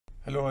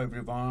Hello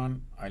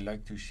everyone, I'd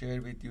like to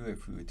share with you a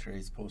few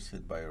trades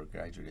posted by our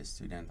graduate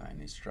student and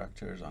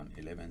instructors on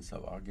 11th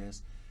of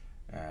August.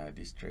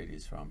 This trade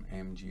is from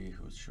MG,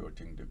 who's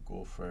shorting the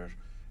Gopher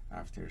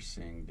after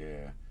seeing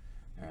the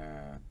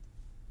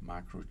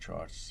macro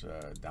charts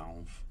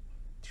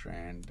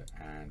downtrend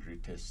and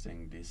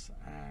retesting this,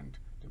 and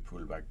the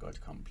pullback got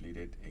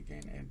completed.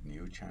 Again, a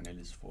new channel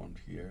is formed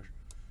here,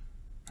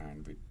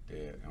 and with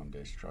on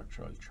the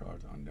structural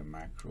chart on the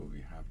macro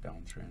we have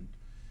downtrend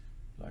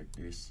like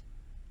this,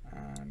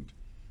 and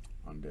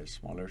on the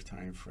smaller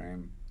time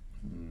frame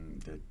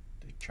the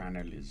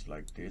channel is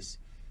like this,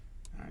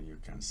 and you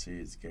can see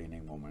it's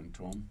gaining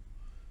momentum.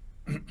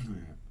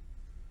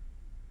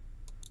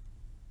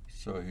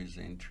 So he's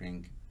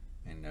entering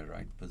in the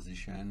right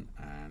position,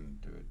 and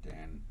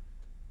then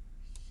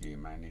he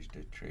managed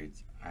the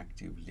trades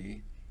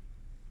actively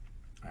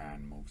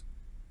and moved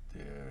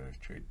the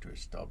trade to a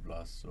stop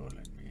loss. So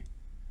let me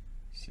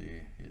see,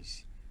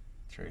 his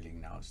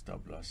trailing now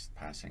stop loss,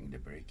 passing the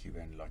break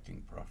even,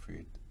 locking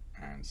profit,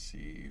 and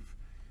see if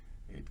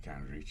it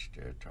can reach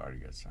the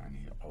targets. And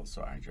he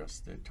also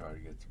adjusted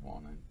targets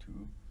 1 and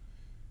 2.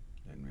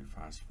 Let me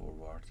fast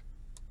forward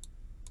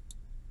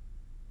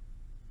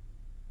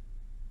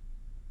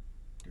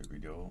the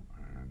video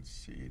and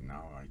see.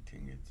 Now I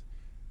think it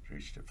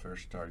reached the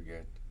first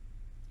target,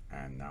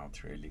 and now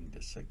trailing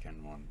the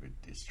second one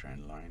with this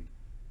trend line,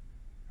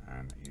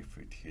 and if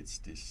it hits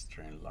this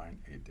trend line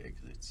it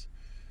exits.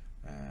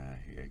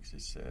 He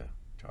exits a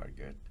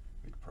target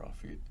with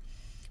profit.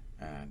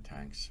 And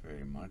thanks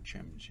very much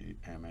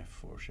MF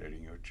for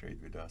sharing your trade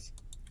with us.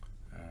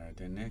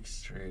 The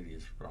next trade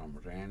is from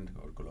Rand,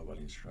 or global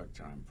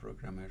instructor and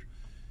programmer,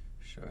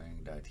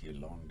 showing that he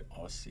longed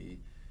Aussie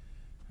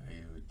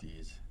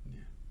AUDs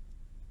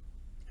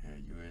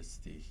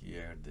USD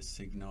here. The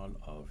signal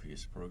of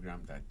his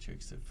program that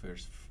checks the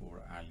first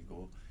 4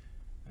 algo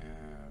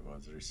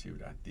was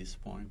received at this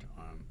point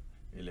on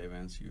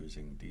 11th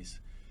using this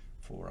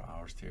 4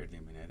 hours, 30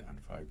 minute and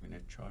 5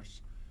 minute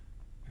charts.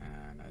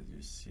 And as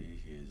you see,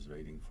 he is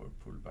waiting for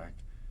pullback,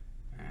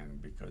 and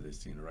because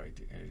it's in right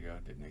area,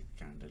 the next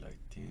candle, I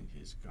think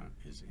he's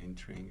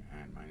entering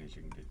and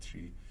managing the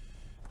 3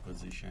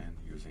 position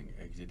using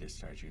exit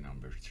strategy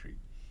number 3,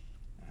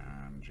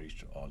 and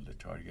reached all the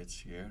targets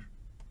here.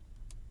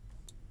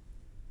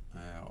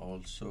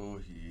 Also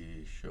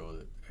he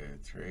showed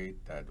a trade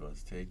that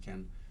was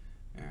taken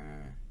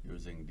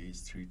using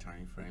these 3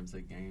 time frames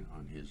again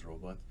on his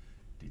robot,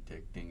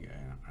 detecting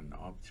an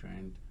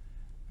uptrend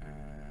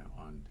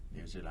on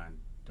New Zealand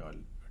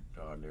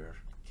dollar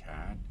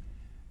CAD,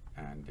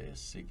 and the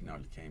signal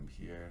came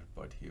here,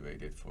 but he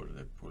waited for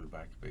the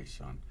pullback based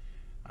on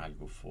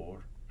algo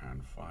 4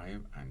 and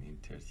 5 and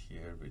entered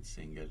here with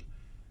single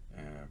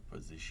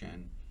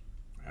position,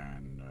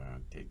 and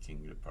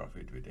taking the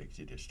profit with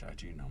exit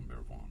strategy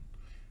number 1.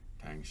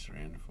 Thanks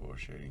Ren for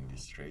sharing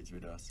these trades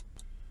with us.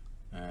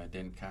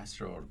 Then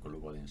Castro, our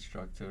global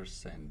instructor,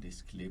 sent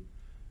this clip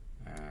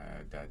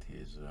that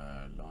is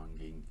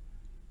longing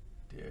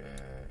the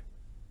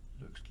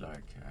looks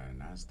like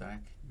Nasdaq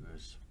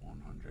US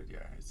 100. Yeah,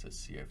 it's a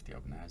CFD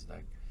of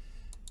Nasdaq.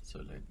 So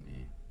let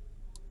me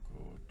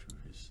go to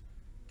his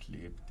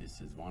clip.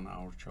 This is 1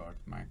 hour chart.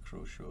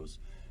 Macro shows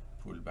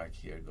pullback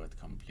here got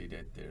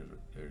completed.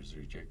 There's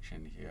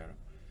rejection here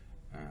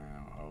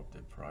of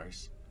the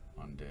price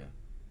on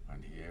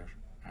here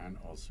and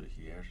also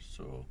here.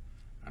 So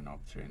an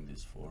uptrend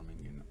is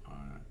forming in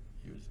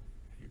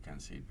you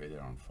can see it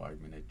better on 5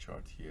 minute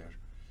chart here.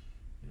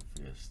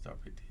 If we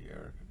stop it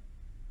here,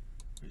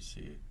 we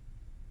see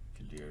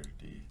clear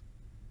the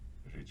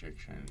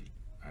rejection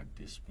at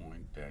this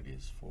point that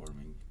is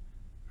forming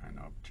an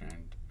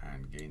uptrend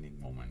and gaining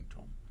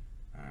momentum.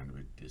 And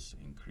with this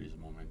increased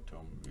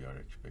momentum, we are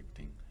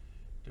expecting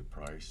the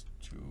price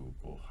to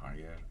go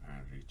higher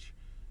and reach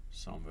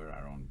somewhere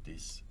around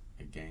this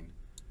again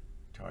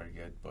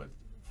target. But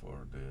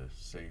for the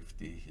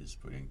safety, he's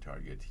putting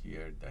target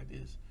here that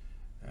is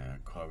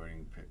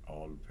covering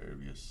all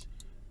previous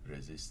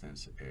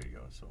resistance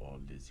areas. So all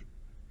these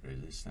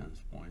resistance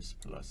points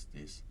plus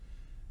this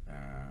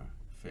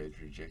failed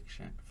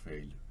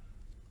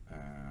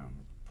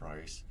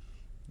price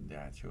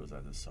that shows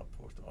as a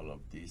support. All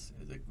of this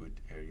is a good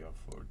area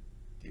for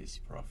this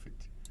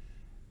profit.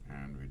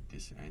 And with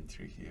this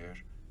entry here,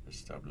 the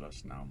stop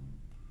loss now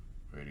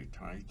very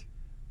tight.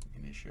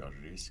 Initial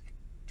risk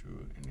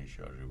to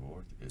initial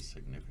reward is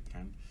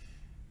significant.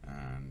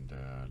 And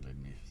let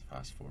me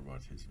fast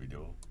forward his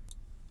video.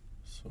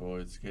 So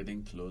it's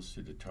getting close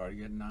to the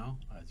target now,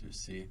 as you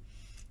see,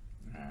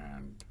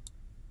 and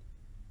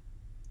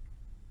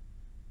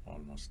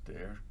almost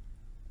there.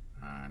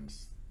 And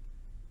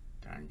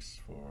thanks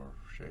for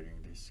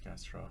sharing this,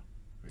 Castro,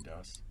 with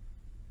us.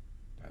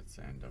 That's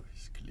the end of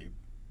his clip.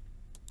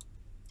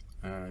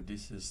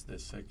 This is the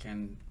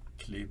second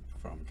clip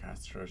from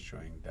Castro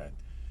showing that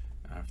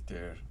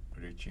after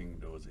reaching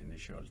those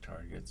initial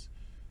targets,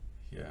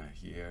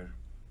 here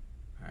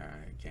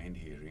again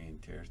he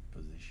re-entered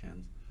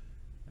positions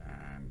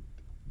and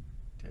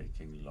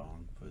taking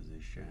long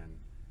position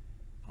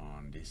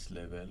on this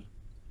level.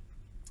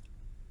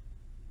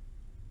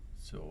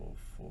 So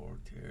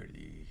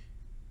 430,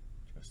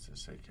 just a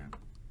second.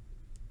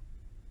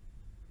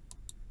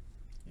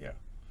 Yeah,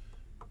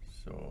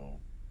 so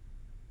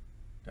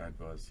that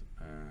was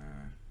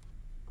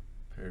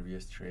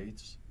previous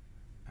trades,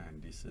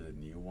 and this is a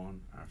new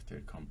one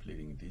after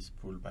completing this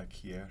pullback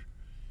here.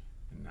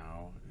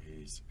 Now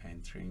he's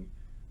entering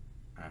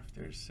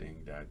after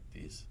seeing that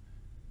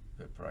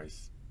the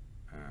price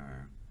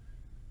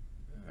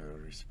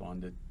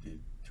responded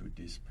to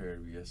this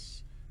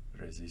previous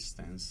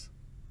resistance,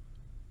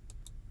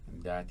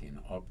 and that in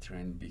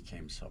uptrend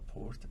became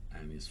support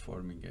and is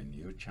forming a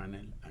new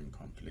channel and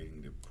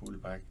completing the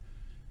pullback.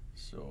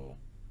 So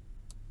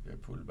the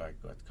pullback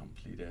got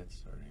completed,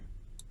 sorry,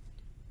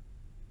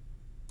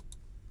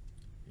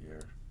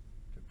 here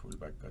the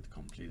pullback got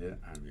completed,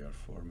 and we are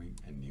forming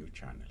a new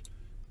channel,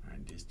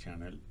 and this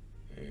channel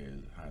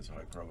has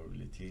high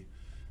probability.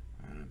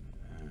 And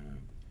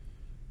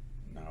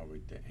now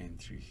with the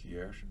entry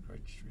here,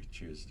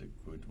 which is the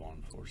good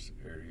one for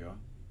area,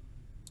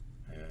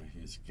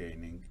 he's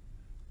gaining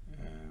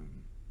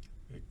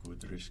a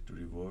good risk to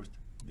reward,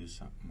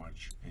 this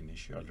much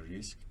initial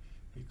risk,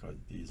 because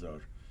these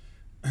are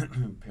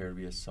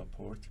previous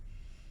support,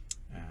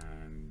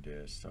 and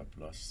stop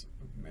loss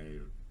may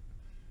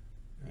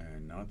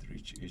not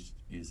reach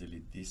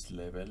easily these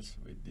levels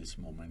with this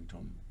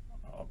momentum,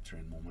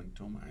 uptrend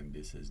momentum, and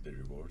this is the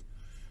reward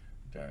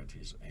that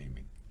he's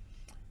aiming.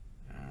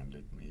 And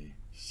let me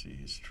see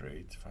his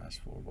trade, fast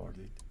forward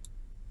it.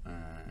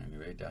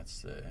 Anyway,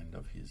 that's the end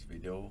of his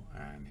video,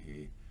 and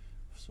he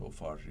so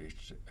far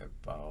reached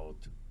about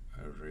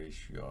a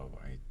ratio of,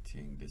 I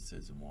think this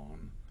is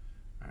 1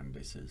 and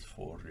this is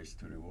 4 risk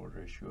to reward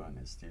ratio, and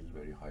it's still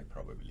very high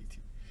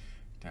probability.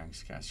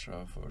 Thanks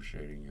Castra for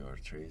sharing your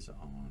trades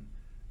on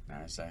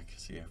Nasdaq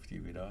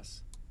CFD with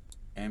us.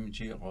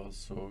 MG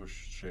also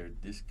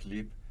shared this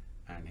clip,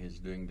 and he's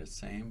doing the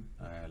same,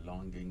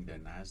 longing the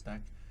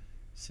Nasdaq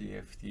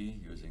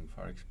CFD using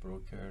Forex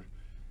broker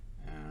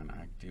and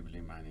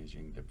actively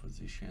managing the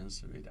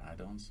positions with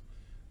add-ons.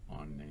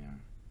 On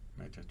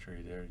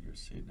MetaTrader, you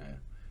see the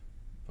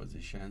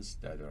positions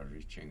that are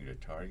reaching the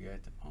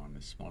target on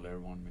a smaller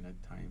 1 minute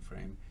time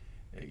frame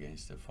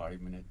against a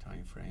 5 minute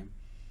time frame,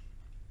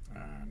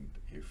 and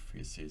if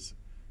he sees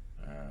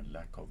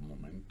lack of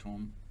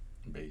momentum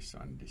based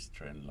on this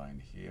trend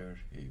line here,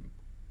 he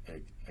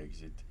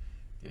exit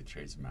the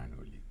trades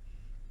manually.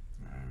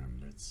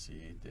 And let's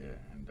see the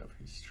end of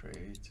his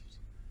trade.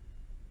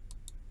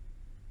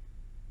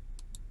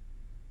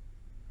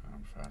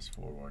 I'm fast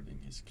forwarding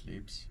his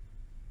clips.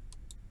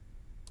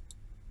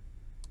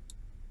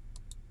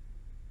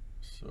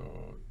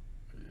 So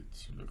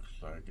it looks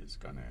like it's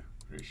gonna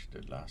reach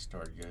the last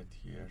target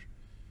here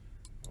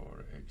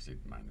or exit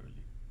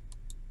manually.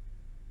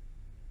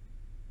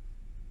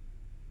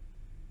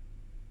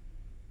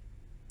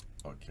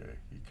 Okay,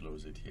 he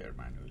closed it here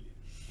manually.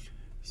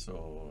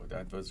 So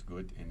that was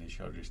good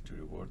initial risk to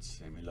reward,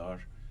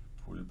 similar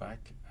pullback,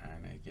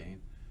 and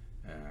again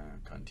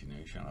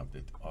continuation of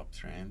the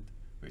uptrend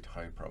with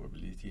high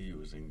probability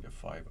using the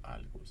 5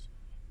 algos.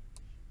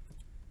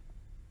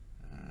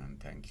 And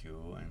thank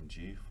you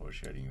MG for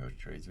sharing your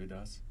trades with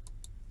us.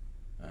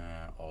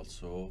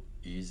 Also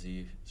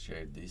Easy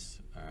shared this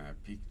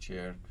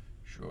picture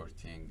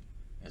shorting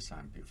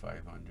S&P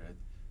 500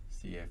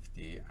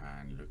 CFD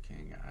and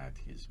looking at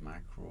his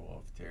macro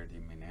of 30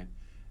 minutes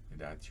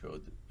that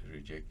showed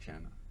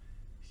rejection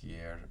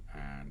here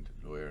and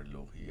lower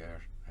low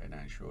here, head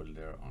and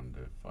shoulder on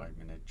the 5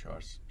 minute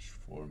charts,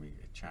 forming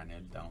a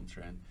channel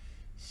downtrend,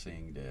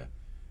 seeing the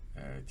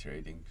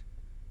trading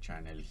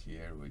channel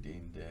here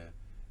within the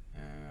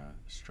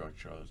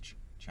structural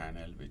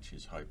channel, which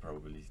is high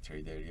probability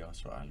trade area.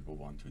 So Algo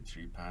 1, 2,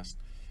 3 passed,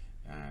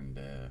 and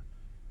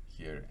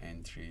here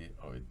entry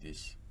with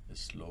this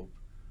slope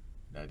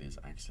that is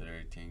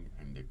accelerating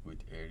in the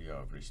good area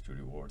of risk to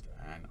reward,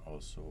 and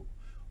also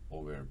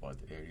overbought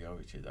area,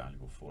 which is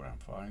Algo 4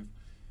 and 5,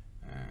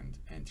 and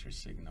entry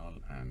signal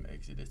and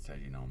exit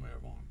strategy number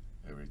 1.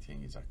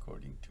 Everything is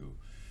according to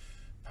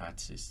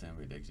PAAT system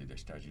with exit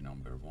strategy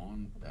number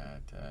 1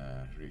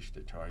 that reached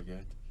the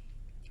target.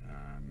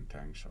 And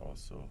thanks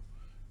also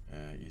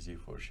Easy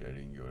for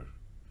sharing your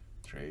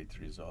trade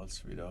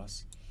results with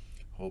us.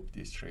 Hope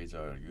these trades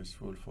are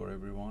useful for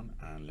everyone,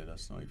 and let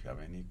us know if you have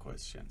any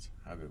questions.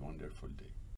 Have a wonderful day.